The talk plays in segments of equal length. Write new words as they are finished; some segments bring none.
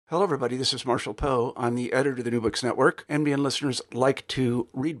Hello, everybody. This is Marshall Poe. I'm the editor of the New Books Network. NBN listeners like to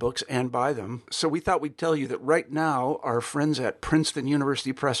read books and buy them. So we thought we'd tell you that right now, our friends at Princeton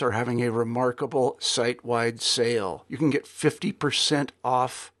University Press are having a remarkable site-wide sale. You can get 50%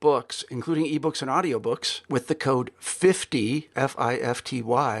 off books, including ebooks and audiobooks, with the code 50,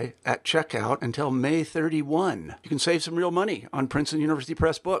 F-I-F-T-Y, at checkout until May 31. You can save some real money on Princeton University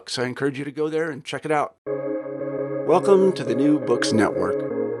Press books. I encourage you to go there and check it out. Welcome to the New Books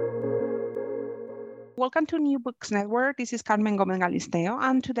Network. Welcome to New Books Network. This is Carmen Gomez Galisteo,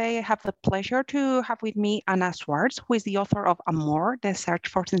 and today I have the pleasure to have with me Anna Schwartz, who is the author of Unmoored, The Search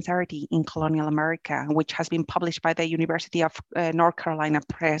for Sincerity in Colonial America, which has been published by the University of North Carolina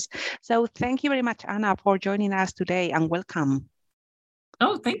Press. So thank you very much, Anna, for joining us today, and welcome.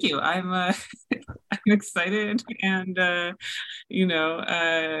 Oh, thank you. I'm I'm excited and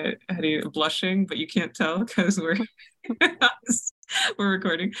blushing, but you can't tell because we're we're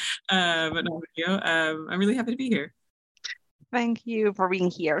recording. But no video. I'm really happy to be here. Thank you for being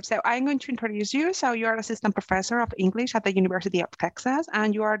here. So I'm going to introduce you. So you are assistant professor of English at the University of Texas,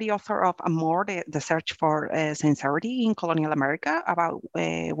 and you are the author of Unmoored, The Search for Sincerity in Colonial America, about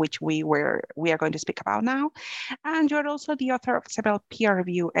which we are going to speak about now. And you are also the author of several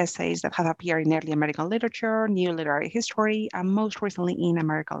peer-reviewed essays that have appeared in early American literature, new literary history, and most recently in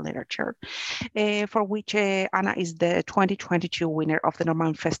American literature, for which Anna is the 2022 winner of the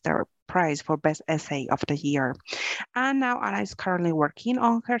Norman Foster Prize for Best Essay of the Year. And now Anna is currently working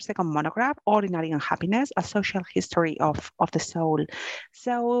on her second monograph, Ordinary Unhappiness, A Social History of the Soul.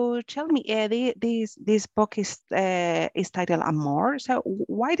 So tell me, this book is titled Unmoored. So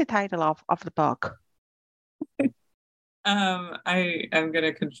why the title of the book? I am going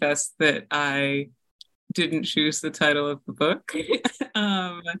to confess that I didn't choose the title of the book.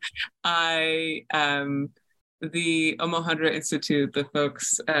 The Omohundra Institute, the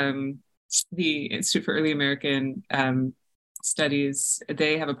folks, the Institute for Early American Studies,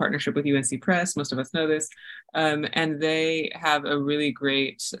 they have a partnership with UNC Press. Most of us know this. And they have a really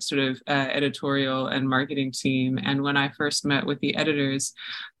great sort of editorial and marketing team. And when I first met with the editors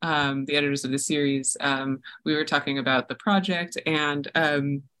of the series, we were talking about the project, and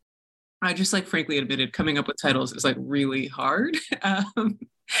I just frankly admitted coming up with titles is really hard.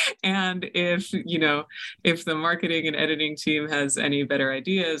 And if the marketing and editing team has any better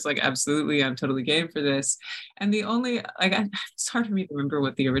ideas, absolutely, I'm totally game for this. And the only, it's hard for me to remember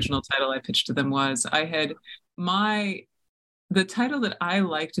what the original title I pitched to them was. I had the title that I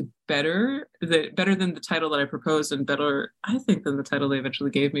liked better than the title that I proposed, and better, I think, than the title they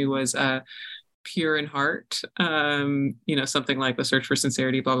eventually gave me was Pure in Heart, something like The Search for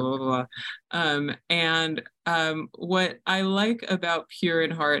Sincerity, blah, blah, blah, blah. What I like about Pure in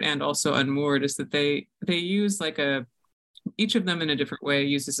Heart and also Unmoored is that they use each of them in a different way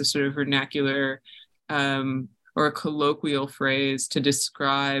uses a sort of vernacular or a colloquial phrase to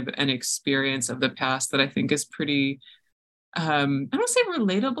describe an experience of the past that I think is pretty, I don't say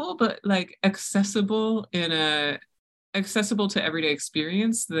relatable, but accessible to everyday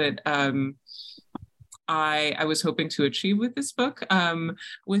experience that I was hoping to achieve with this book.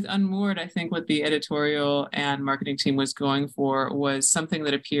 With Unmoored, I think what the editorial and marketing team was going for was something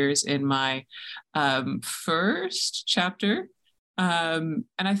that appears in my first chapter. And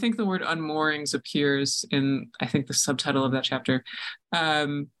I think the word unmoorings appears in, I think, the subtitle of that chapter.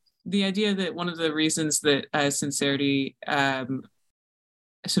 The idea that one of the reasons that Sincerity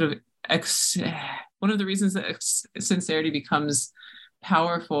one of the reasons that sincerity becomes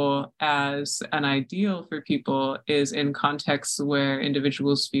powerful as an ideal for people is in contexts where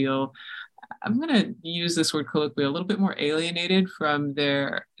individuals feel, I'm going to use this word colloquially, a little bit more alienated from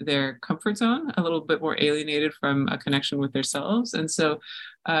their comfort zone, a little bit more alienated from a connection with themselves. And so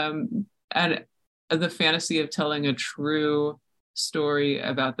and the fantasy of telling a true story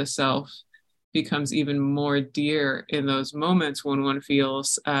about the self becomes even more dear in those moments when one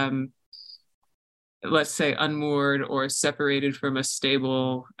feels let's say unmoored or separated from a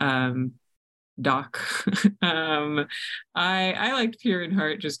stable dock. I liked Pure in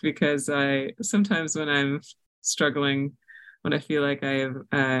Heart just because sometimes when I'm struggling, when I feel like I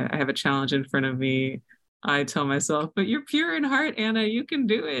have a challenge in front of me, I tell myself, but you're pure in heart, Anna, you can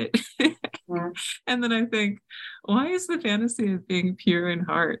do it. And then I think, why is the fantasy of being pure in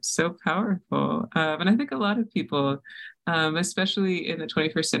heart so powerful? And I think a lot of people, especially in the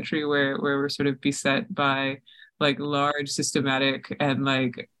 21st century where we're sort of beset by large systematic and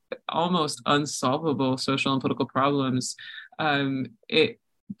almost unsolvable social and political problems, it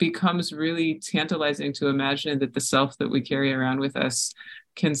becomes really tantalizing to imagine that the self that we carry around with us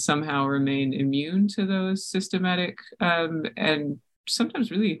can somehow remain immune to those systematic and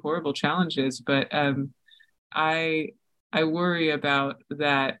sometimes really horrible challenges, but I I worry about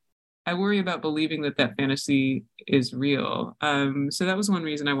that. I worry about believing that that fantasy is real. So that was one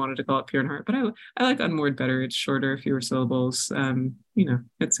reason I wanted to call it Pure in Heart. But I like Unmoored better. It's shorter, fewer syllables,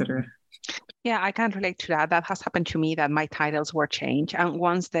 etc. Yeah, I can relate to that. That has happened to me that my titles were changed. And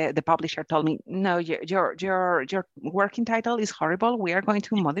once the publisher told me, no, your working title is horrible. We are going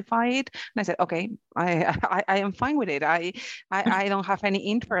to modify it. And I said, okay, I am fine with it. I don't have any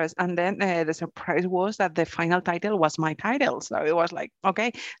interest. And then the surprise was that the final title was my title. So it was like,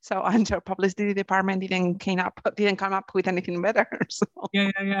 okay. So and your publicity department didn't come up with anything better. So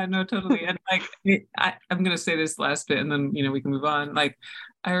Yeah, no, totally. And like I'm gonna say this last bit and then we can move on. Like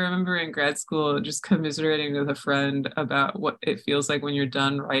I remember in grad school just commiserating with a friend about what it feels like when you're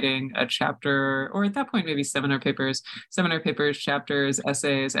done writing a chapter, or at that point, maybe seminar papers, chapters,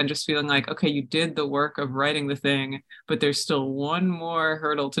 essays, and just feeling like, okay, you did the work of writing the thing, but there's still one more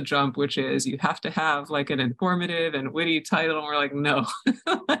hurdle to jump, which is you have to have like an informative and witty title. And we're like, no,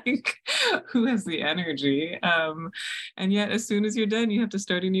 like who has the energy? And yet as soon as you're done, you have to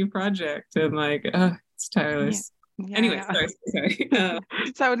start a new project and like, it's tireless. yeah, Anyway, yeah. sorry.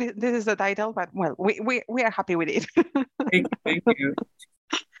 So this is the title, but well, we are happy with it. Thank you.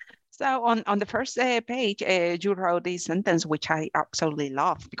 So on the first page, you wrote this sentence, which I absolutely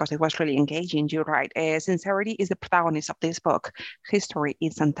love because it was really engaging. You write, sincerity is the protagonist of this book. History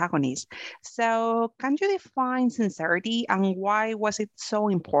is antagonist. So can you define sincerity and why was it so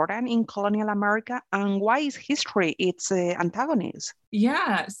important in colonial America? And why is history its antagonist?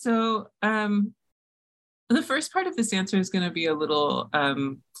 Yeah, so the first part of this answer is going to be a little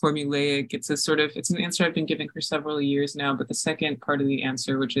formulaic. It's an answer I've been giving for several years now, but the second part of the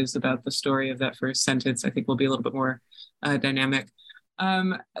answer, which is about the story of that first sentence, I think will be a little bit more dynamic.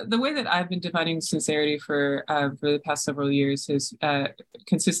 The way that I've been defining sincerity for the past several years has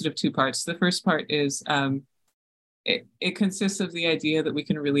consisted of two parts. The first part is it consists of the idea that we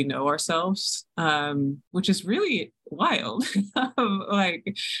can really know ourselves, which is really wild.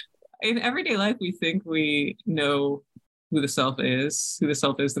 Like, in everyday life, we think we know who the self is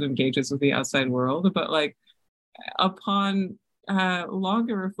that engages with the outside world. But like upon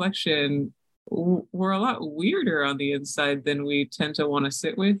longer reflection, we're a lot weirder on the inside than we tend to want to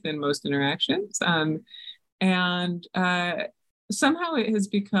sit with in most interactions. And somehow it has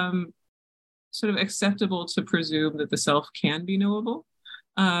become sort of acceptable to presume that the self can be knowable.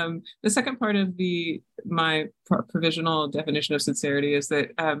 The second part of my provisional definition of sincerity is that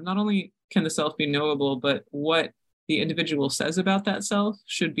not only can the self be knowable, but what the individual says about that self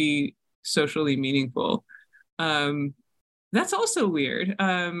should be socially meaningful. That's also weird.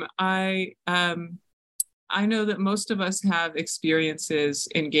 I know that most of us have experiences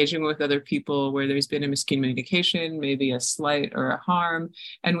engaging with other people where there's been a miscommunication, maybe a slight or a harm.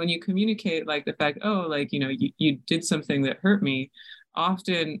 And when you communicate like the fact, oh, like, you did something that hurt me,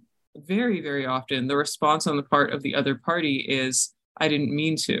 often, very, very often, the response on the part of the other party is, I didn't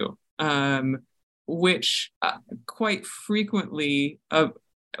mean to, which quite frequently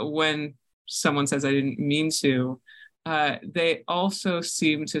when someone says, I didn't mean to, they also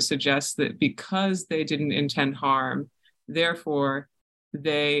seem to suggest that because they didn't intend harm, therefore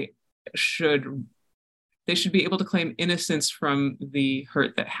they should be able to claim innocence from the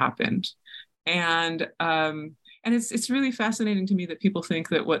hurt that happened. And it's really fascinating to me that people think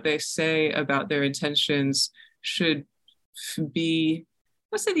that what they say about their intentions should be,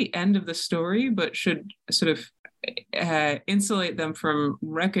 let's say, the end of the story, but should sort of insulate them from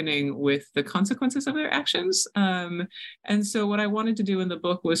reckoning with the consequences of their actions. And so what I wanted to do in the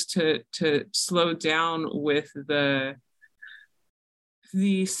book was to slow down with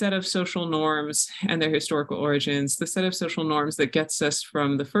the set of social norms and their historical origins, the set of social norms that gets us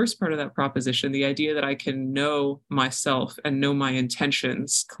from the first part of that proposition, the idea that I can know myself and know my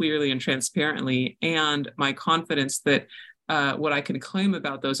intentions clearly and transparently, and my confidence that what I can claim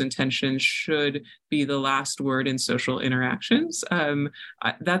about those intentions should be the last word in social interactions.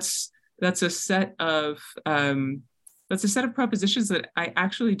 That's a set of propositions that I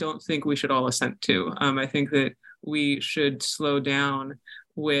actually don't think we should all assent to. I think that we should slow down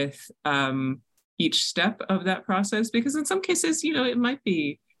with each step of that process, because in some cases, it might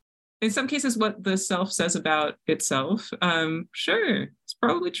be, in some cases, what the self says about itself, sure, it's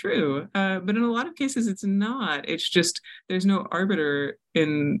probably true. But in a lot of cases, it's not. It's just, there's no arbiter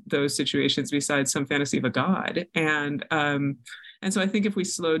in those situations besides some fantasy of a god. And so I think if we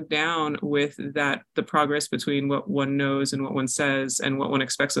slowed down with that, the progress between what one knows and what one says and what one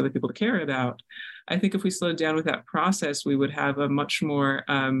expects other people to care about, I think if we slowed down with that process, we would have a much more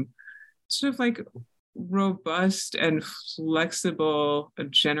sort of like robust and flexible,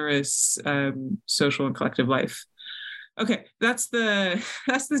 generous social and collective life. Okay, that's the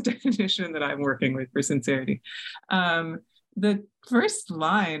definition that I'm working with for sincerity. The first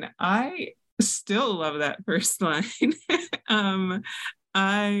line, I still love that first line.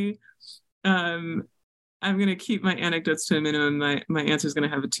 I'm going to keep my anecdotes to a minimum. My answer is going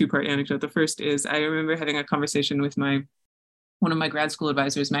to have a two-part anecdote. The first is I remember having a conversation with one of my grad school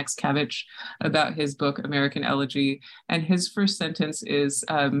advisors, Max Kavich, about his book, American Elegy. And his first sentence is,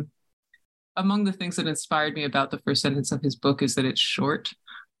 among the things that inspired me about the first sentence of his book is that it's short.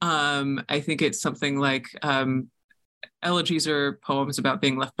 I think it's something like elegies are poems about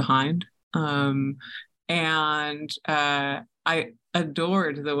being left behind. And I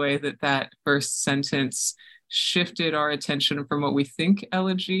adored the way that first sentence shifted our attention from what we think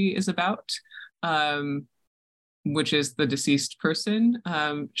elegy is about, which is the deceased person,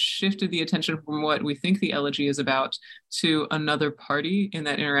 shifted the attention from what we think the elegy is about to another party in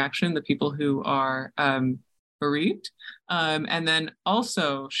that interaction, the people who are bereaved, and then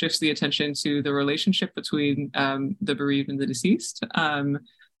also shifts the attention to the relationship between the bereaved and the deceased.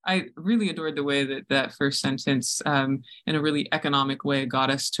 I really adored the way that first sentence, in a really economic way,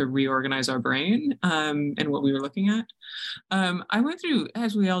 got us to reorganize our brain and what we were looking at. I went through,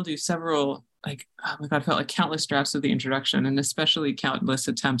 as we all do, several, like, oh my God, felt like countless drafts of the introduction, and especially countless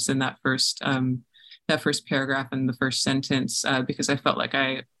attempts in that first paragraph and the first sentence, because I felt like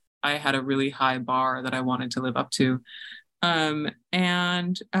I had a really high bar that I wanted to live up to. I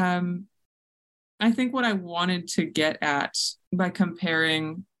think what I wanted to get at by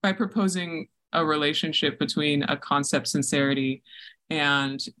proposing a relationship between a concept, sincerity,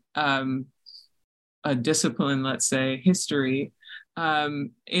 and a discipline, let's say, history,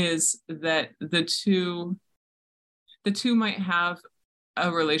 is that the two might have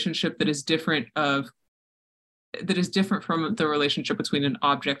a relationship that is different from the relationship between an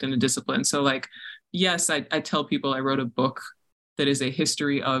object and a discipline. So, like, yes, I tell people I wrote a book that is a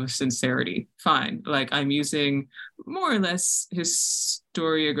history of sincerity. Fine. Like, I'm using more or less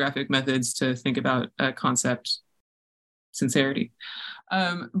historiographic methods to think about a concept, sincerity.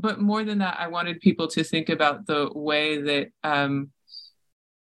 But more than that, I wanted people to think about the way that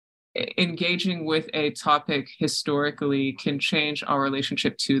engaging with a topic historically can change our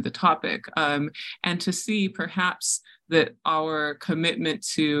relationship to the topic, and to see perhaps that our commitment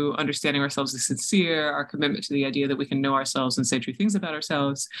to understanding ourselves is sincere, our commitment to the idea that we can know ourselves and say true things about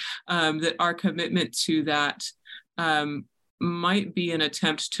ourselves, that our commitment to that might be an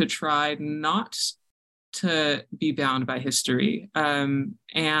attempt to try not to be bound by history, and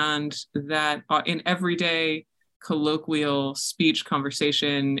that in everyday colloquial speech,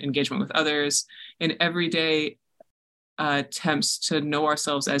 conversation, engagement with others, in everyday attempts to know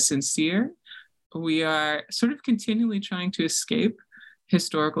ourselves as sincere, we are sort of continually trying to escape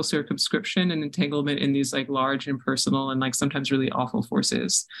historical circumscription and entanglement in these like large impersonal and like sometimes really awful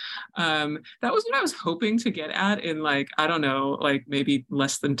forces. That was what I was hoping to get at in, like, I don't know, like maybe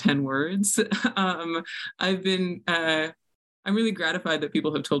less than 10 words. I'm really gratified that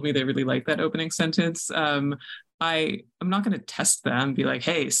people have told me they really like that opening sentence. I'm not going to test them, be like,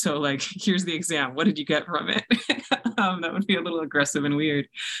 hey, so like, here's the exam. What did you get from it? That would be a little aggressive and weird.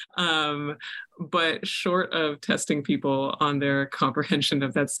 But short of testing people on their comprehension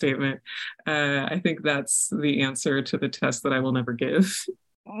of that statement, I think that's the answer to the test that I will never give.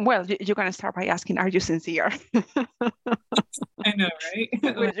 Well, you're going to start by asking, are you sincere? I know,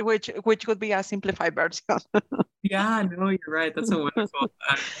 right? which would be a simplified version. Yeah, no, you're right. That's a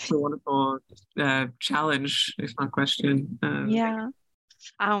wonderful challenge, if not question. Yeah.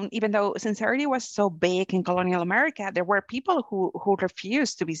 Even though sincerity was so big in colonial America, there were people who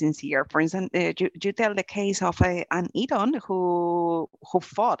refused to be sincere. For instance, you tell the case of Anne Eaton, who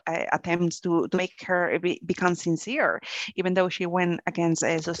fought attempts to make her become sincere, even though she went against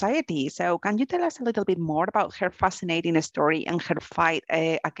society. So can you tell us a little bit more about her fascinating story and her fight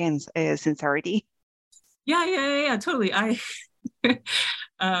against sincerity? Yeah, totally.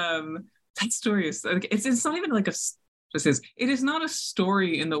 That story is, it's not even like it is not a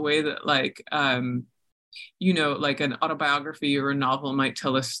story in the way that like, like an autobiography or a novel might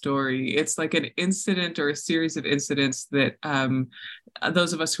tell a story. It's like an incident or a series of incidents that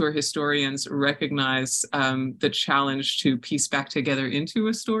those of us who are historians recognize the challenge to piece back together into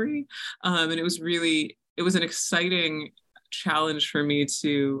a story. And it was an exciting challenge for me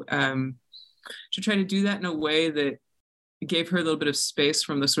to try to do that in a way that gave her a little bit of space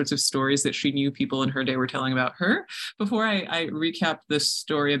from the sorts of stories that she knew people in her day were telling about her. Before I recap this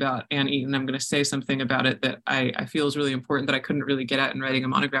story about Anne Eaton, I'm going to say something about it that I feel is really important that I couldn't really get at in writing a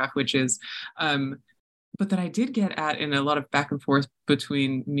monograph, which is but that I did get at in a lot of back and forth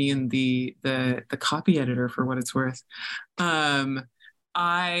between me and the copy editor, for what it's worth. I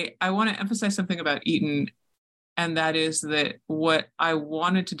want to emphasize something about Eaton, and that is that what I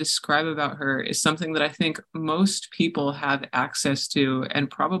wanted to describe about her is something that I think most people have access to and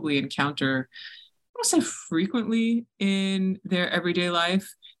probably encounter, I don't say frequently in their everyday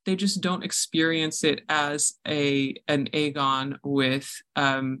life. They just don't experience it as an agon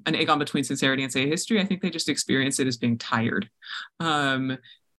between sincerity and say history. I think they just experience it as being tired, and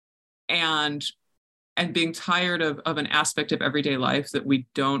being tired of an aspect of everyday life that we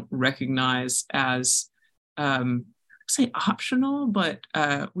don't recognize as say optional, but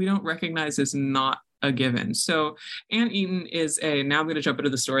we don't recognize as not a given. So Anne Eaton is now I'm going to jump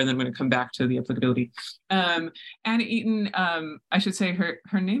into the story and then I'm going to come back to the applicability. Anne Eaton, I should say her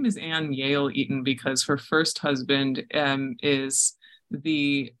name is Anne Yale Eaton because her first husband is how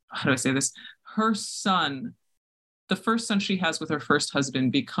do I say this? Her son, the first son she has with her first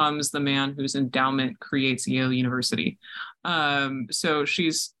husband becomes the man whose endowment creates Yale University. So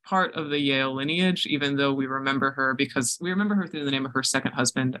she's part of the Yale lineage, even though we remember her through the name of her second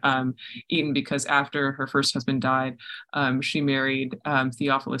husband, Eaton, because after her first husband died, she married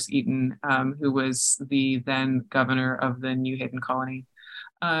Theophilus Eaton, who was the then governor of the New Haven colony.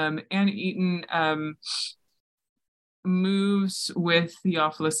 Anne Eaton moves with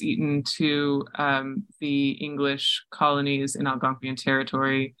Theophilus Eaton to the English colonies in Algonquian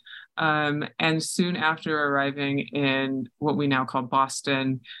territory. And soon after arriving in what we now call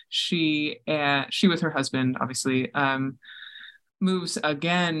Boston, she with her husband, obviously, moves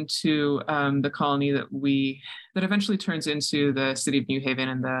again to the colony that eventually turns into the city of New Haven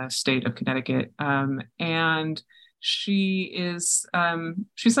in the state of Connecticut. And she's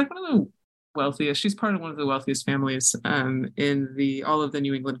like one of the wealthiest. She's part of one of the wealthiest families in all of the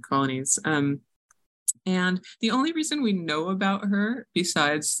New England colonies. And the only reason we know about her,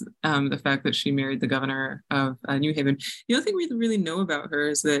 besides the fact that she married the governor of New Haven, the only thing we really know about her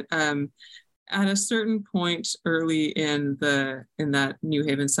is that at a certain point early in that New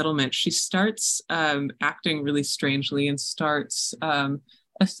Haven settlement, she starts acting really strangely and starts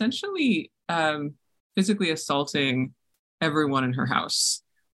essentially physically assaulting everyone in her house.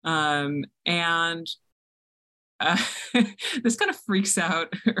 And this kind of freaks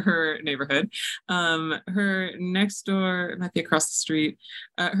out her neighborhood. Her next door, it might be across the street,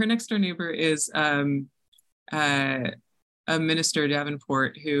 her next door neighbor is a minister,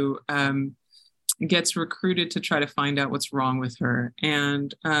 Davenport, who gets recruited to try to find out what's wrong with her.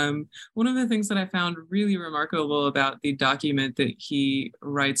 And one of the things that I found really remarkable about the document that he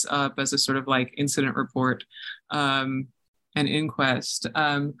writes up as a sort of like incident report, an inquest.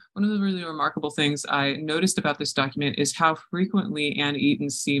 One of the really remarkable things I noticed about this document is how frequently Anne Eaton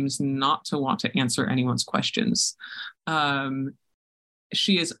seems not to want to answer anyone's questions.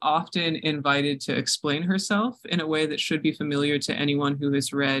 She is often invited to explain herself in a way that should be familiar to anyone who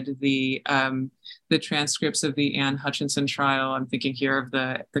has read the transcripts of the Anne Hutchinson trial. I'm thinking here of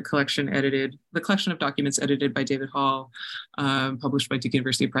the collection of documents edited by David Hall, published by Duke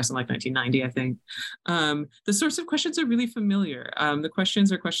University Press in like 1990, I think. The sorts of questions are really familiar. The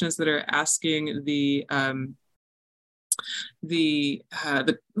questions are questions that are asking the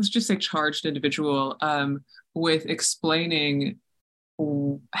let's just say charged individual with explaining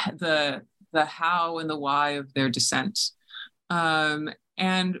the how and the why of their dissent. And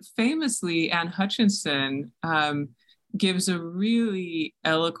famously, Anne Hutchinson gives a really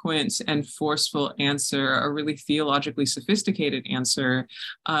eloquent and forceful answer, a really theologically sophisticated answer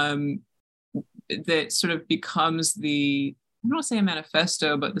that sort of becomes I don't want to say a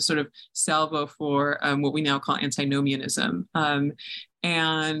manifesto, but the sort of salvo for what we now call antinomianism.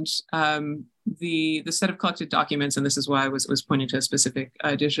 And the set of collected documents, and this is why I was pointing to a specific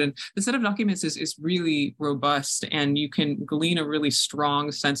edition, the set of documents is really robust, and you can glean a really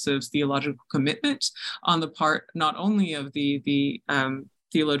strong sense of theological commitment on the part not only of the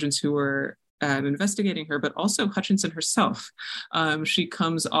theologians who were investigating her, but also Hutchinson herself. She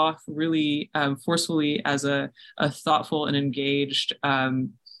comes off really forcefully as a thoughtful and engaged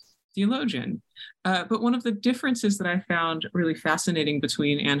theologian. But one of the differences that I found really fascinating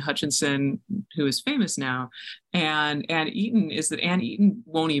between Anne Hutchinson, who is famous now, and Anne Eaton is that Anne Eaton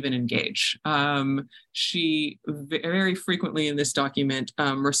won't even engage. She very frequently in this document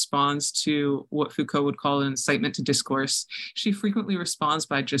responds to what Foucault would call an incitement to discourse. She frequently responds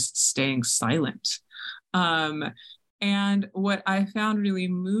by just staying silent. And what I found really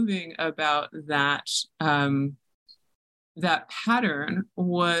moving about that pattern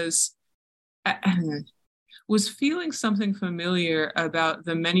was was feeling something familiar about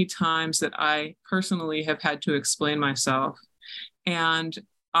the many times that I personally have had to explain myself. And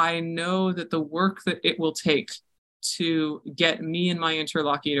I know that the work that it will take to get me and my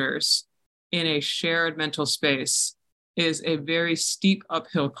interlocutors in a shared mental space is a very steep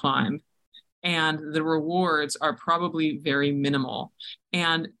uphill climb. And the rewards are probably very minimal.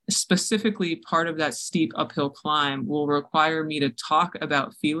 And specifically, part of that steep uphill climb will require me to talk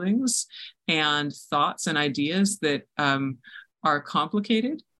about feelings and thoughts and ideas that are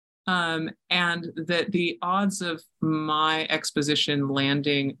complicated. And that the odds of my exposition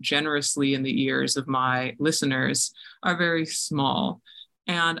landing generously in the ears of my listeners are very small.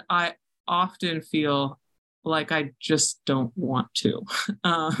 And I often feel like I just don't want to.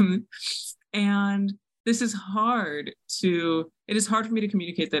 And this is it is hard for me to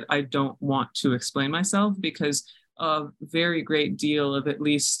communicate that I don't want to explain myself, because a very great deal of at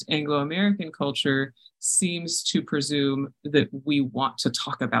least Anglo-American culture seems to presume that we want to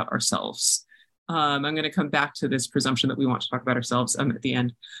talk about ourselves. I'm going to come back to this presumption that we want to talk about ourselves at the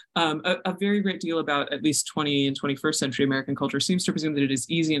end. A very great deal about at least 20th and 21st century American culture seems to presume that it is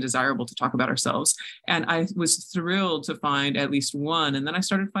easy and desirable to talk about ourselves. And I was thrilled to find at least one, and then I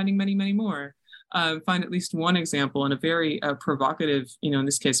started finding many, many more. Find at least one example, and a very provocative, in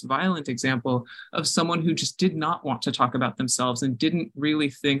this case, violent example of someone who just did not want to talk about themselves and didn't really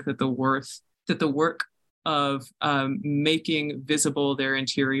think that the work of making visible their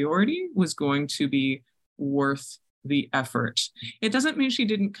interiority was going to be worth the effort. It doesn't mean she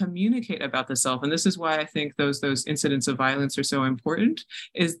didn't communicate about the self, and this is why I think those incidents of violence are so important,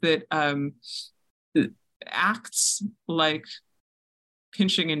 is that acts like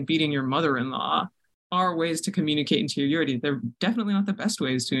pinching and beating your mother-in-law are ways to communicate interiority. They're definitely not the best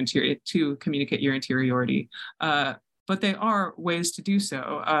ways to communicate your interiority, but they are ways to do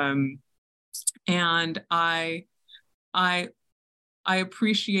so. And I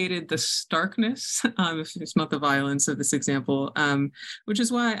appreciated the starkness, if it's not the violence of this example, which is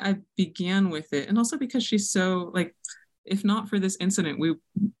why I began with it. And also because she's so, if not for this incident, we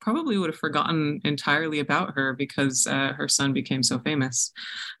probably would have forgotten entirely about her, because her son became so famous,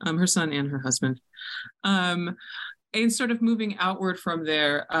 her son and her husband. And sort of moving outward from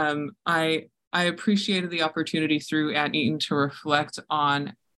there, I appreciated the opportunity through Anne Eaton to reflect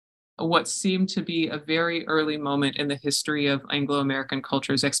on what seemed to be a very early moment in the history of Anglo-American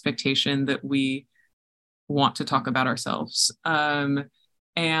culture's expectation that we want to talk about ourselves.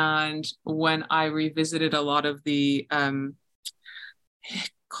 And when I revisited a lot of the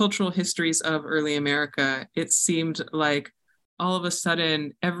cultural histories of early America, it seemed like all of a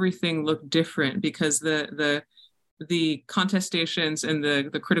sudden everything looked different, because the contestations and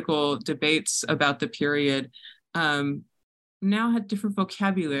the critical debates about the period now had different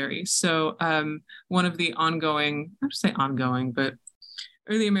vocabulary. So one of the ongoing, I don't say ongoing, but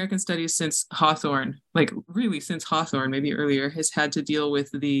early American studies since Hawthorne, since Hawthorne, maybe earlier, has had to deal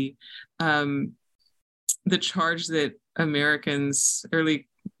with the charge that Americans, early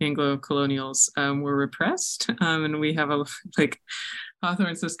Anglo-colonials, were repressed. And we have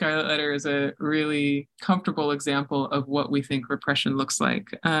Hawthorne's The Scarlet Letter is a really comfortable example of what we think repression looks like.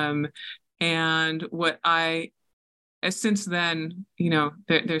 And what since then,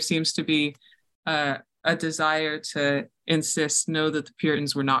 there seems to be a desire to know that the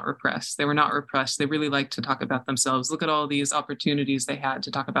Puritans were not repressed. They were not repressed. They really liked to talk about themselves. Look at all these opportunities they had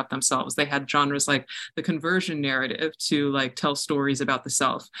to talk about themselves. They had genres like the conversion narrative to tell stories about the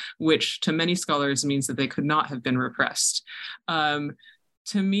self, which to many scholars means that they could not have been repressed. To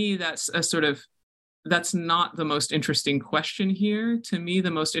me, that's not the most interesting question here. To me,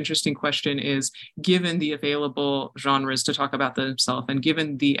 the most interesting question is, given the available genres to talk about themselves and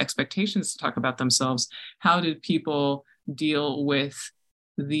given the expectations to talk about themselves, how did people deal with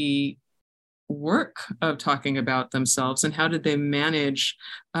the work of talking about themselves, and how did they manage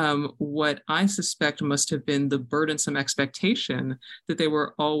what I suspect must have been the burdensome expectation that they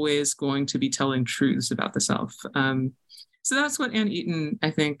were always going to be telling truths about the self? So that's what Anne Eaton, I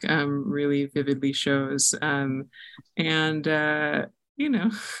think, really vividly shows.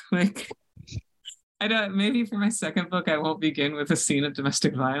 I don't, maybe for my second book, I won't begin with a scene of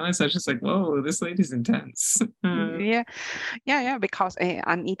domestic violence. I was just like, whoa, this lady's intense. Yeah, because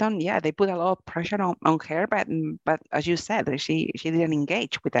Anne Eaton, they put a lot of pressure on her, but as you said, she didn't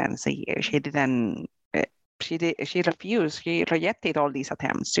engage with them. She didn't. She refused. She rejected all these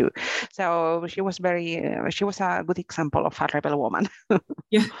attempts too. So she was she was a good example of a rebel woman.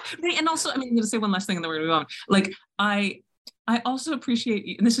 Yeah, and also, I'm going to say one last thing, and then we're going to move on. I also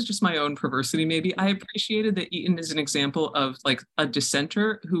appreciate, and this is just my own perversity, maybe, I appreciated that Eaton is an example of a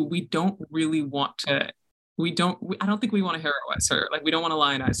dissenter who we don't really want to I don't think we want to heroize her. Like, we don't want to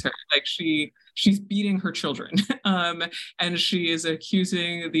lionize her. Like, she's beating her children. And she is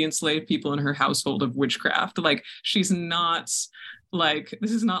accusing the enslaved people in her household of witchcraft. Like, she's not like,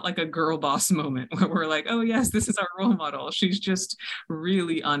 this is not like a girl boss moment where we're like, oh yes, this is our role model. She's just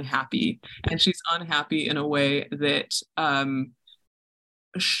really unhappy. And she's unhappy in a way that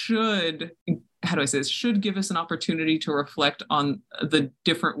should, how do I say this, should give us an opportunity to reflect on the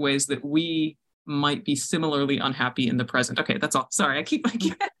different ways that we might be similarly unhappy in the present. Okay, that's all. Sorry, I keep like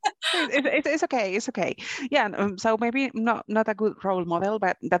It's okay. It's okay. Yeah. So maybe not a good role model,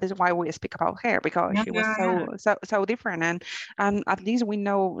 but that is why we speak about her, because she was so different, and at least we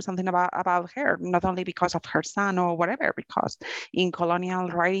know something about her, not only because of her son or whatever. Because in colonial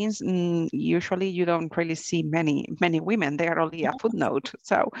writings, usually you don't really see many women. They are only a footnote.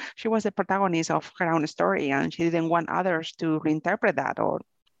 So she was the protagonist of her own story, and she didn't want others to reinterpret that or.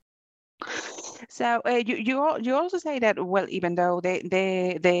 So you also say that, well, even though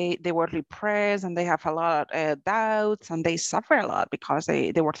they were repressed and they have a lot of doubts and they suffer a lot because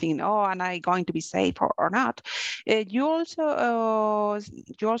they were thinking, oh, am I going to be safe or not? You also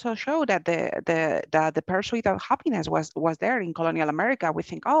show that the pursuit of happiness was there in colonial America. We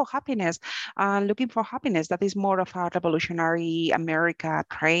think, oh, happiness, looking for happiness, that is more of a revolutionary America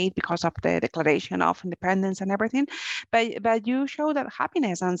trait because of the Declaration of Independence and everything. But you show that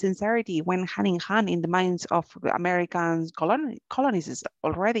happiness and sincerity went hand in hand in the minds of American colonists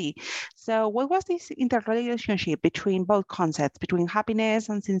already. So what was this interrelationship between both concepts, between happiness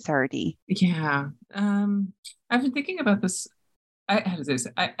and sincerity? Yeah. I've been thinking about this.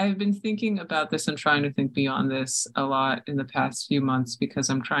 I've been thinking about this and trying to think beyond this a lot in the past few months, because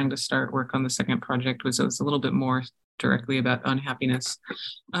I'm trying to start work on the second project, which is a little bit more directly about unhappiness.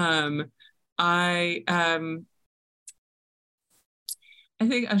 I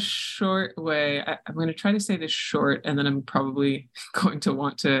think a short way, I'm going to try to say this short, and then I'm probably going to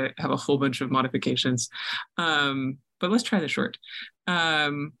want to have a whole bunch of modifications. But let's try this short. I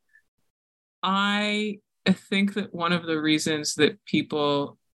think that one of the reasons that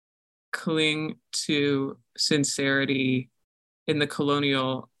people cling to sincerity in the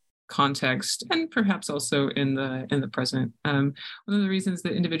colonial context, and perhaps also in the present, one of the reasons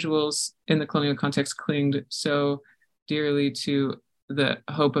that individuals in the colonial context clinged so dearly to the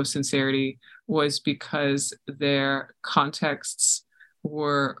hope of sincerity was because their contexts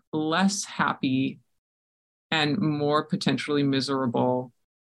were less happy and more potentially miserable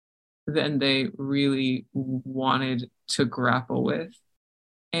than they really wanted to grapple with.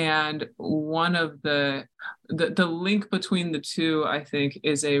 And one of the link between the two, I think,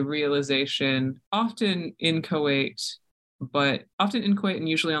 is a realization, often inchoate and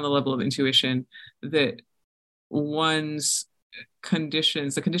usually on the level of intuition, that one's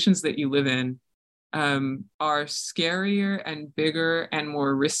conditions, the conditions that you live in, are scarier and bigger and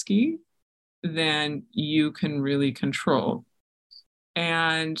more risky than you can really control.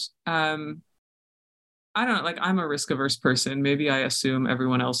 And I don't know, like, I'm a risk averse person. Maybe I assume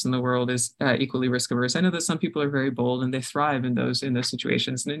everyone else in the world is equally risk averse. I know that some people are very bold and they thrive in those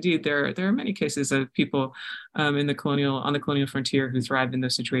situations. And indeed, there are many cases of people on the colonial frontier who thrive in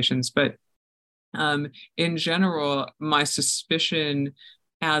those situations. But in general, my suspicion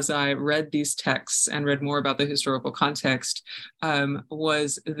as I read these texts and read more about the historical context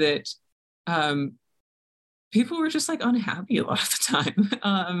was that people were just like unhappy a lot of the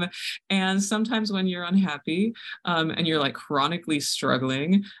time. And sometimes when you're unhappy and you're like chronically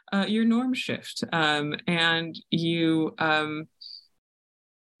struggling, your norms shift and you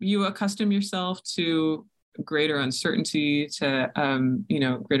accustom yourself to greater uncertainty, to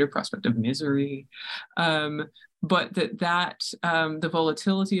greater prospect of misery, but the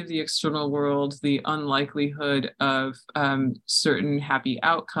volatility of the external world, the unlikelihood of certain happy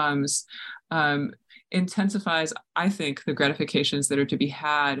outcomes, intensifies, I think, the gratifications that are to be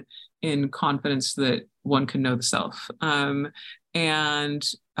had in confidence that one can know the self. And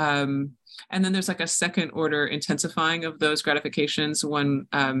then there's like a second order intensifying of those gratifications when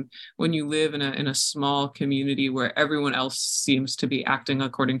you live in a small community where everyone else seems to be acting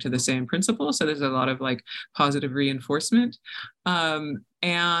according to the same principle. So there's a lot of like positive reinforcement. And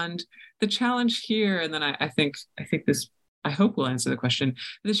the challenge here, and then I think this, I hope will answer the question.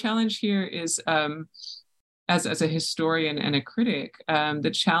 The challenge here is, as a historian and a critic,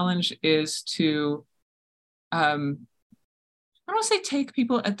 the challenge is to, I don't want to say take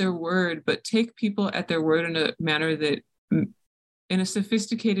people at their word, but take people at their word in a manner that, in a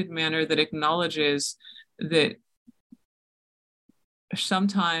sophisticated manner that acknowledges that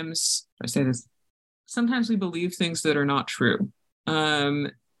sometimes we believe things that are not true.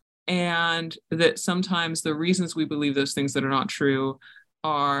 and that sometimes the reasons we believe those things that are not true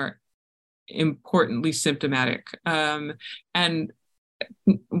are importantly symptomatic. And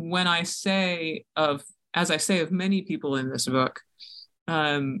when I say of, as I say of many people in this book,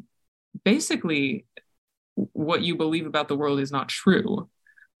 basically what you believe about the world is not true.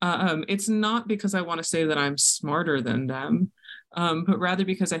 It's not because I want to say that I'm smarter than them, but rather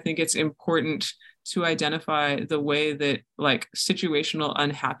because I think it's important to identify the way that like situational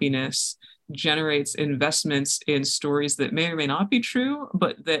unhappiness generates investments in stories that may or may not be true,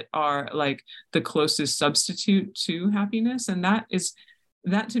 but that are like the closest substitute to happiness. And that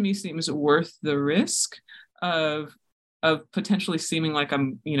to me seems worth the risk of potentially seeming like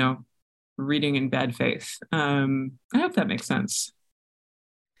I'm, reading in bad faith. I hope that makes sense.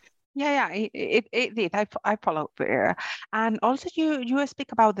 Yeah, it did. I follow there. And also you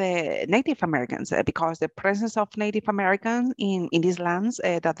speak about the Native Americans because the presence of Native Americans in these lands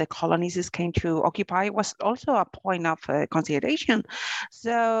that the colonists came to occupy was also a point of consideration.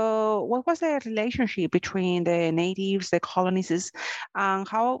 So what was the relationship between the natives, the colonists, and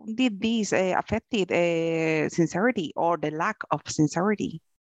how did these affected sincerity or the lack of sincerity?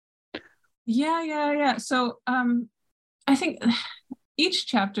 Yeah. So I think each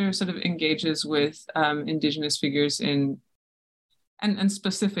chapter sort of engages with Indigenous figures and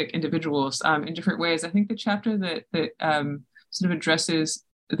specific individuals in different ways. I think the chapter that sort of addresses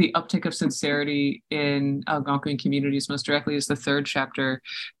the uptake of sincerity in Algonquin communities most directly is the third chapter.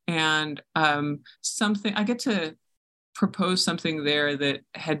 And something I get to propose something there that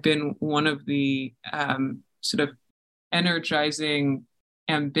had been one of the sort of energizing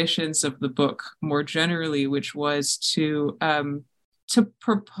ambitions of the book more generally, which was to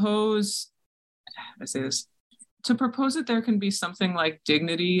propose, how do I say this? To propose that there can be something like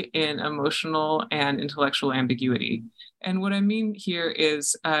dignity in emotional and intellectual ambiguity. And what I mean here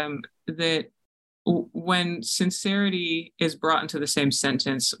is that when sincerity is brought into the same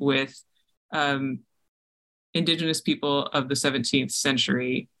sentence with Indigenous people of the 17th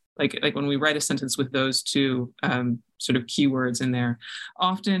century, like when we write a sentence with those two sort of keywords in there,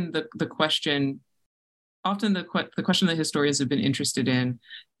 often the question that historians have been interested in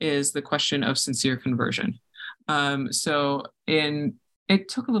is the question of sincere conversion. It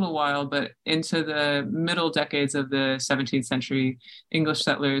took a little while, but into the middle decades of the 17th century, English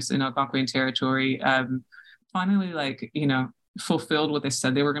settlers in Algonquin territory finally, fulfilled what they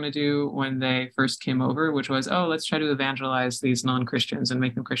said they were going to do when they first came over, which was, let's try to evangelize these non-Christians and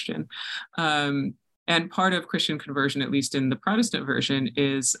make them Christian. And part of Christian conversion, at least in the Protestant version,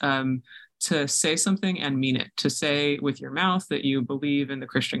 is to say something and mean it, to say with your mouth that you believe in the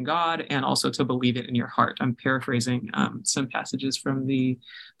Christian God and also to believe it in your heart. I'm paraphrasing some passages from the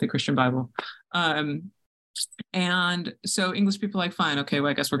Christian Bible. And so English people are like, fine, okay,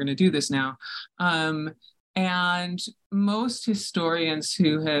 well, I guess we're going to do this now. And most historians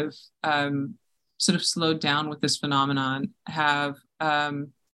who have sort of slowed down with this phenomenon have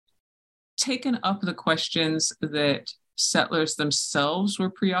taken up the questions that settlers themselves were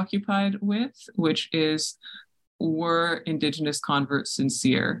preoccupied with, which is, were Indigenous converts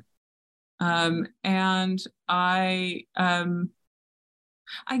sincere? And I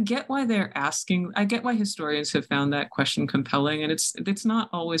get why they're asking. I get why historians have found that question compelling, and it's not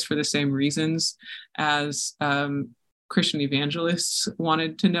always for the same reasons as Christian evangelists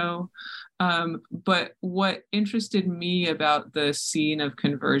wanted to know. But what interested me about the scene of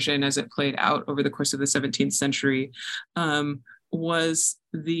conversion as it played out over the course of the 17th century was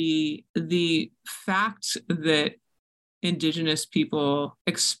the fact that Indigenous people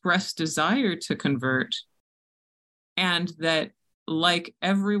expressed desire to convert, and that, like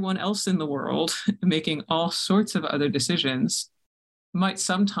everyone else in the world, making all sorts of other decisions, might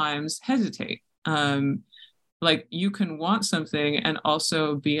sometimes hesitate. Like you can want something and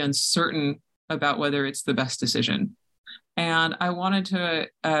also be uncertain about whether it's the best decision. And I wanted to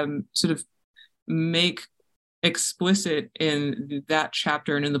sort of make explicit in that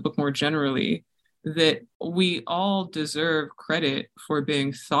chapter and in the book more generally that we all deserve credit for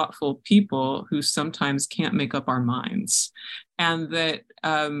being thoughtful people who sometimes can't make up our minds. And that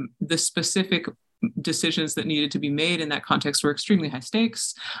the specific decisions that needed to be made in that context were extremely high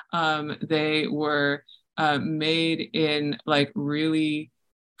stakes. They were made in like really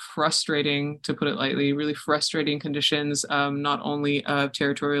frustrating, to put it lightly, really frustrating conditions, not only of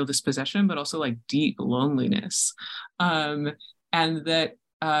territorial dispossession, but also like deep loneliness. And that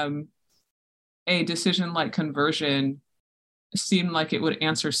a decision like conversion seemed like it would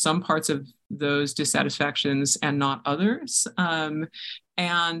answer some parts of those dissatisfactions and not others. And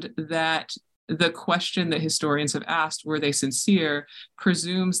that the question that historians have asked, were they sincere,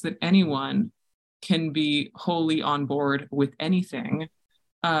 presumes that anyone can be wholly on board with anything.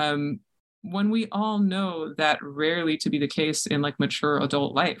 When we all know that rarely to be the case in like mature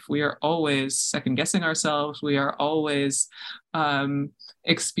adult life. We are always second guessing ourselves. We are always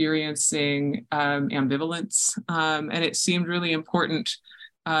experiencing ambivalence. And it seemed really important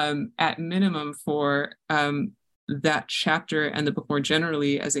at minimum for that chapter and the book more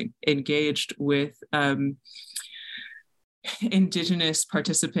generally as it engaged with Indigenous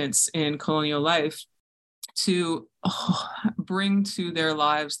participants in colonial life to bring to their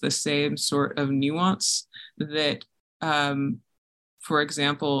lives the same sort of nuance that, for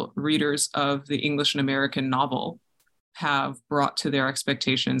example, readers of the English and American novel have brought to their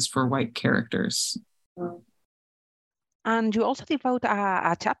expectations for white characters. And you also devote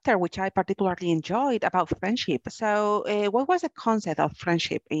a chapter, which I particularly enjoyed, about friendship. So what was the concept of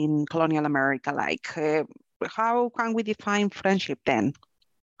friendship in colonial America like? How can we define friendship then?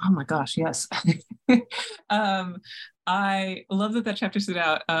 Oh my gosh, yes. I love that chapter stood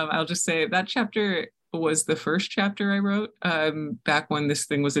out. I'll just say that chapter was the first chapter I wrote back when this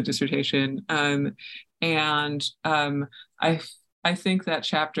thing was a dissertation. And I think that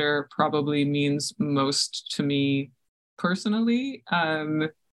chapter probably means most to me personally. And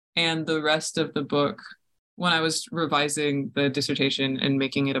the rest of the book, when I was revising the dissertation and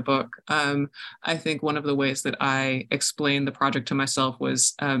making it a book, I think one of the ways that I explained the project to myself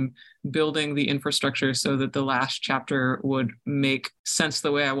was building the infrastructure so that the last chapter would make sense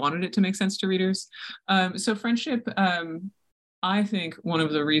the way I wanted it to make sense to readers. So friendship, I think one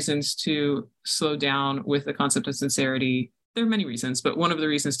of the reasons to slow down with the concept of sincerity, there are many reasons, but one of the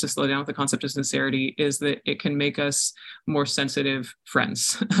reasons to slow down with the concept of sincerity is that it can make us more sensitive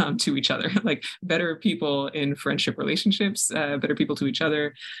friends to each other, like better people in friendship relationships, better people to each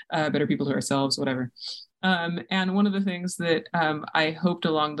other, better people to ourselves, whatever. And one of the things that I hoped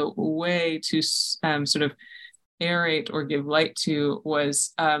along the way to sort of aerate or give light to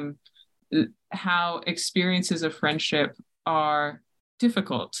was how experiences of friendship are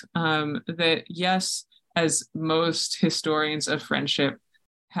difficult. That yes, as most historians of friendship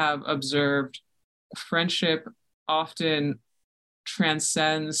have observed, friendship often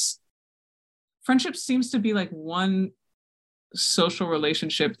transcends. Friendship seems to be like one social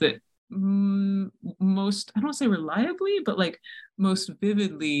relationship that most, I don't say reliably, but like most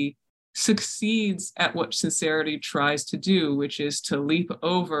vividly succeeds at what sincerity tries to do, which is to leap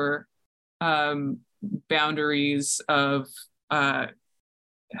over boundaries of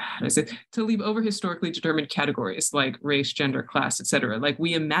to leap over historically determined categories like race, gender, class, etc. Like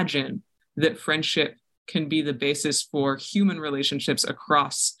we imagine that friendship can be the basis for human relationships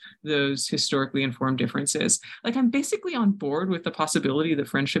across those historically informed differences. Like I'm basically on board with the possibility that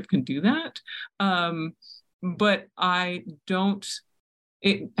friendship can do that. But I don't,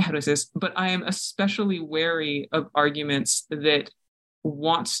 how do I say this? But I am especially wary of arguments that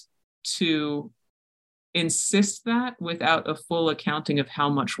want to insist that without a full accounting of how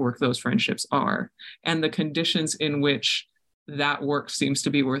much work those friendships are and the conditions in which that work seems to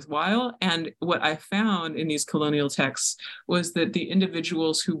be worthwhile. And what I found in these colonial texts was that the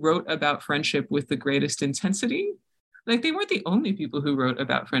individuals who wrote about friendship with the greatest intensity, like they weren't the only people who wrote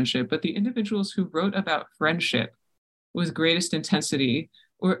about friendship, but the individuals who wrote about friendship with greatest intensity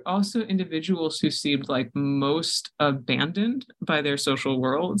were also individuals who seemed like most abandoned by their social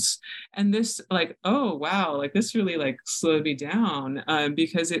worlds. And this like, oh, wow, like this really like slowed me down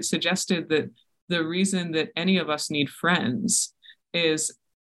because it suggested that the reason that any of us need friends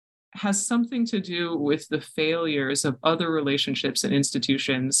has something to do with the failures of other relationships and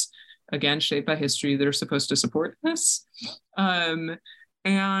institutions, again, shaped by history, that are supposed to support us.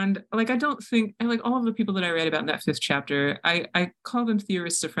 And like, I don't think, and like all of the people that I read about in that 5th chapter, I call them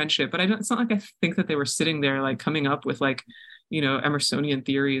theorists of friendship, but it's not like I think that they were sitting there like coming up with like, you know, Emersonian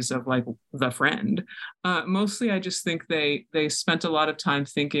theories of like the friend. Mostly I just think they spent a lot of time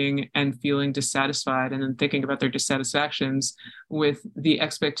thinking and feeling dissatisfied and then thinking about their dissatisfactions with the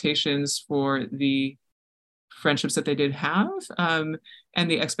expectations for the friendships that they did have and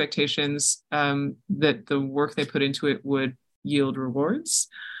the expectations that the work they put into it would yield rewards.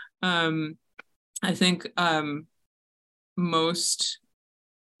 I think most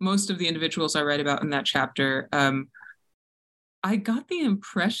of the individuals I write about in that chapter, I got the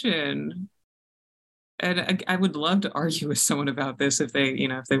impression, and I would love to argue with someone about this if they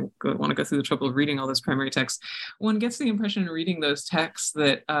want to go through the trouble of reading all those primary texts. One gets the impression in reading those texts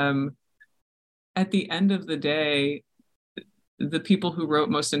that at the end of the day, the people who wrote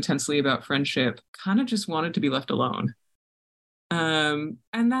most intensely about friendship kind of just wanted to be left alone. And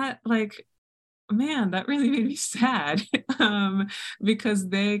that, like, man, that really made me sad because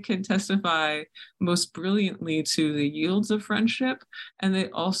they can testify most brilliantly to the yields of friendship, and they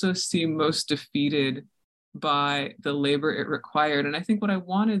also seem most defeated by the labor it required. And I think what I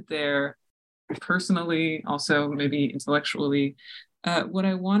wanted there, personally, also maybe intellectually, what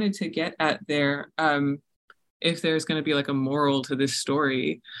I wanted to get at there, if there's going to be like a moral to this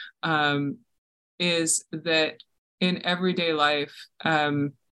story, is that in everyday life,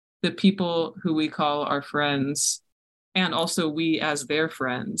 the people who we call our friends, and also we as their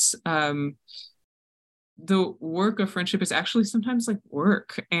friends, the work of friendship is actually sometimes like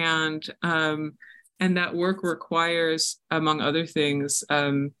work, and that work requires, among other things,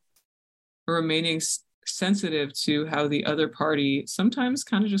 remaining sensitive to how the other party sometimes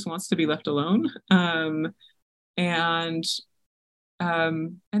kind of just wants to be left alone, and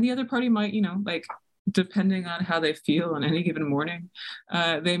the other party might, like, depending on how they feel on any given morning,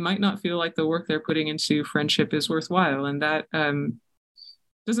 they might not feel like the work they're putting into friendship is worthwhile. And that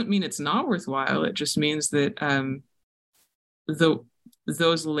doesn't mean it's not worthwhile. It just means that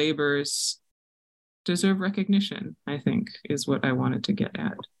those labors deserve recognition, I think, is what I wanted to get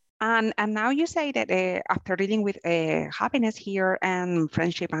at. And now you say that after dealing with happiness here and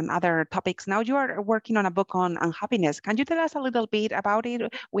friendship and other topics, now you are working on a book on happiness. Can you tell us a little bit about it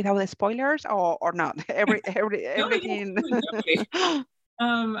without the spoilers, or not? Everything.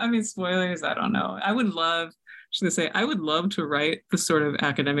 I mean, spoilers, I don't know. I would love to write the sort of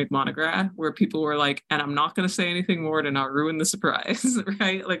academic monograph where people were like, and I'm not going to say anything more to not ruin the surprise,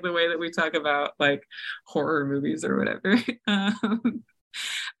 right? Like the way that we talk about like horror movies or whatever.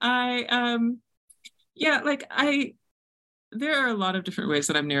 There are a lot of different ways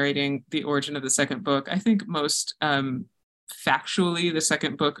that I'm narrating the origin of the second book. I think most factually,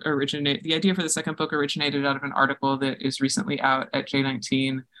 the idea for the second book originated out of an article that is recently out at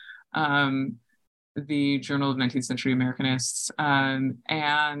J19, the Journal of 19th Century Americanists.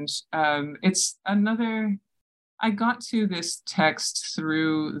 It's another, I got to this text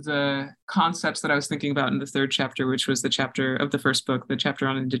through the concepts that I was thinking about in the third chapter, which was the chapter of the first book, the chapter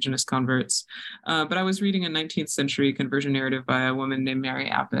on Indigenous converts. But I was reading a 19th century conversion narrative by a woman named Mary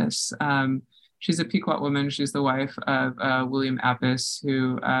Appice. She's a Pequot woman. She's the wife of William Appice,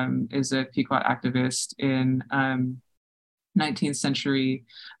 who is a Pequot activist in 19th century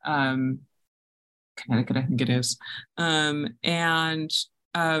Connecticut, I think it is.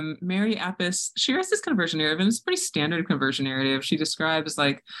 Mary Appice, she writes this conversion narrative, and it's a pretty standard conversion narrative. She describes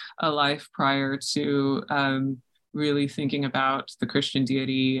like a life prior to really thinking about the Christian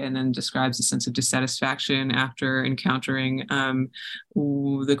deity, and then describes a sense of dissatisfaction after encountering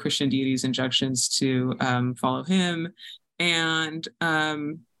the Christian deity's injunctions to follow him. And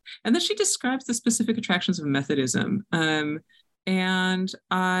then she describes the specific attractions of Methodism. And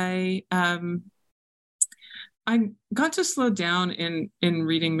I got to slow down in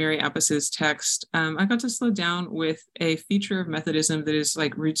reading Mary Appice's text. I got to slow down with a feature of Methodism that is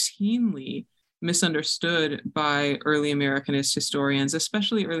like routinely misunderstood by early Americanist historians,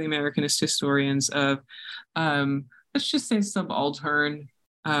 especially early Americanist historians of, let's just say, subaltern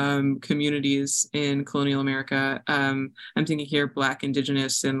communities in colonial America. I'm thinking here Black,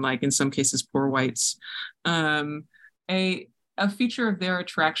 Indigenous, and like in some cases poor whites. A feature of their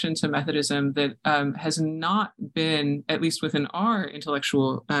attraction to Methodism that has not been, at least within our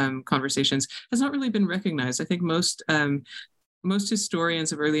intellectual conversations, has not really been recognized. I think most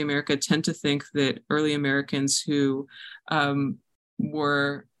historians of early America tend to think that early Americans who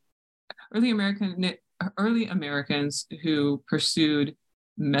were early Americans who pursued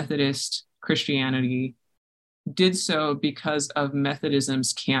Methodist Christianity did so because of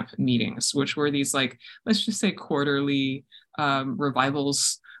Methodism's camp meetings, which were these, like, let's just say quarterly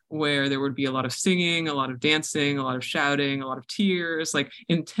revivals where there would be a lot of singing, a lot of dancing, a lot of shouting, a lot of tears, like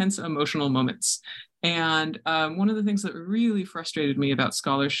intense emotional moments. And one of the things that really frustrated me about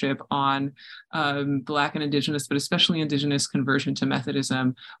scholarship on Black and Indigenous, but especially Indigenous conversion to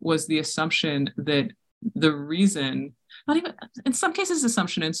Methodism, was the assumption that the reason, not even in some cases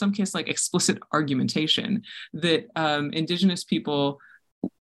assumption, in some cases like explicit argumentation, that Indigenous people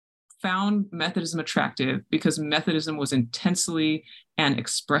found Methodism attractive because Methodism was intensely and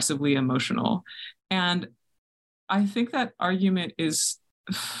expressively emotional. And I think that argument is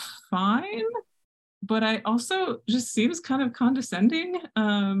fine, but I also just seems kind of condescending.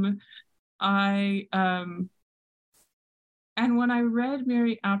 And when I read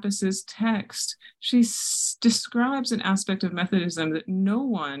Mary Appice's text, she describes an aspect of Methodism that no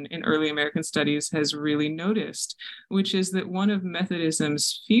one in early American studies has really noticed, which is that one of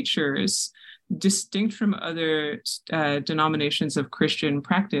Methodism's features, distinct from other denominations of Christian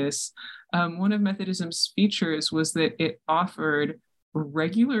practice, one of Methodism's features was that it offered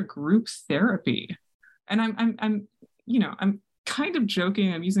regular group therapy. And I'm kind of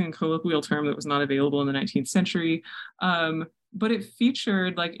joking. I'm using a colloquial term that was not available in the 19th century. But it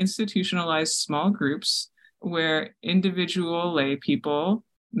featured like institutionalized small groups where individual lay people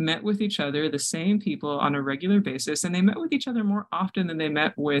met with each other, the same people, on a regular basis. And they met with each other more often than they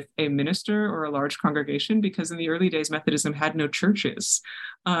met with a minister or a large congregation, because in the early days, Methodism had no churches.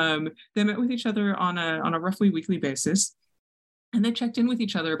 They met with each other on a roughly weekly basis. And they checked in with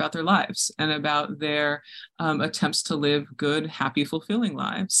each other about their lives and about their attempts to live good, happy, fulfilling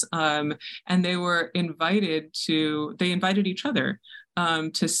lives. And they invited each other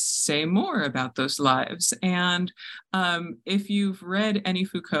to say more about those lives. And if you've read any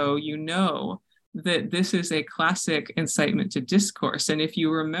Foucault, you know that this is a classic incitement to discourse. And if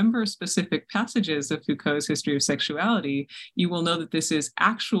you remember specific passages of Foucault's History of Sexuality, you will know that this is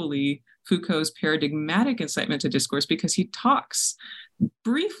actually Foucault's paradigmatic incitement to discourse, because he talks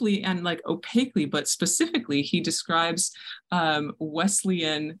briefly and like opaquely, but specifically, he describes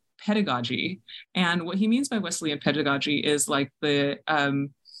Wesleyan pedagogy. And what he means by Wesleyan pedagogy is like the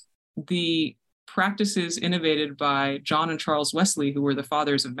practices innovated by John and Charles Wesley, who were the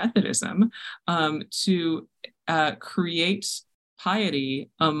fathers of Methodism, to create piety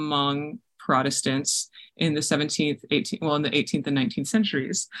among Protestants in the 18th and 19th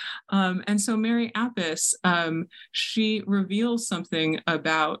centuries. And so Mary Appice, she reveals something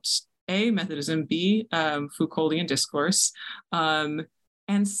about A, Methodism, B, Foucauldian discourse,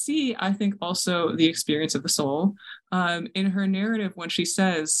 and C, I think also the experience of the soul, in her narrative when she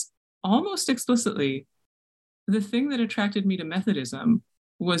says, almost explicitly, the thing that attracted me to Methodism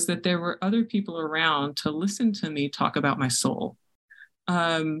was that there were other people around to listen to me talk about my soul.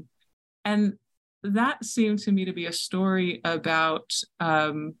 And that seemed to me to be a story about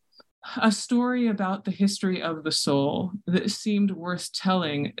the history of the soul that seemed worth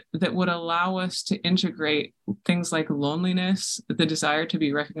telling, that would allow us to integrate things like loneliness, the desire to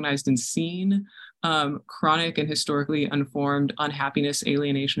be recognized and seen, chronic and historically unformed unhappiness,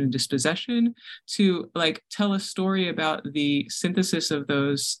 alienation, and dispossession, to like tell a story about the synthesis of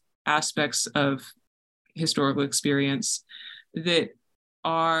those aspects of historical experience that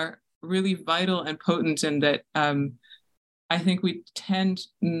are really vital and potent, and that I think we tend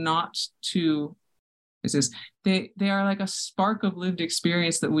not to, they are like a spark of lived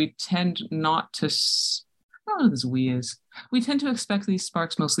experience that we tend not to, I don't know what this we is. We tend to expect these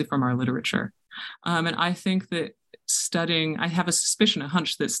sparks mostly from our literature. And I think that I have a suspicion, a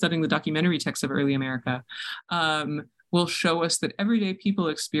hunch, that studying the documentary texts of early America will show us that everyday people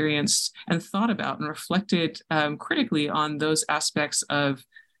experienced and thought about and reflected critically on those aspects of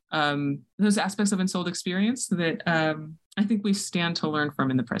ensouled experience that I think we stand to learn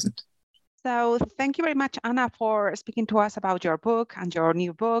from in the present. So thank you very much, Anna, for speaking to us about your book and your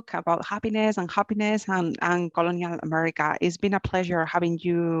new book about happiness and colonial America. It's been a pleasure having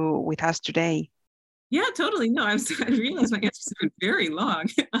you with us today. Yeah, totally. No, I realized my answers have been very long,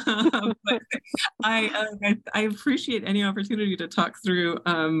 but I appreciate any opportunity to talk through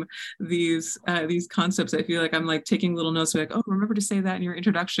these concepts. I feel like I'm like taking little notes, like, oh, remember to say that in your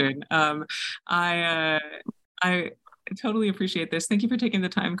introduction. I totally appreciate this. Thank you for taking the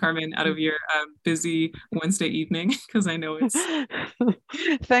time, Carmen, out of your busy Wednesday evening, because I know it's...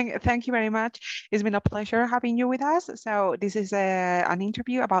 Thank you very much. It's been a pleasure having you with us. So this is an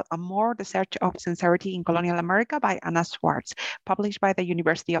interview about Unmoored, the Search of Sincerity in Colonial America by Anna Schwartz, published by the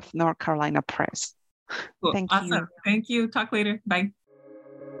University of North Carolina Press. Cool. Thank awesome. you. Thank you. Talk later. Bye.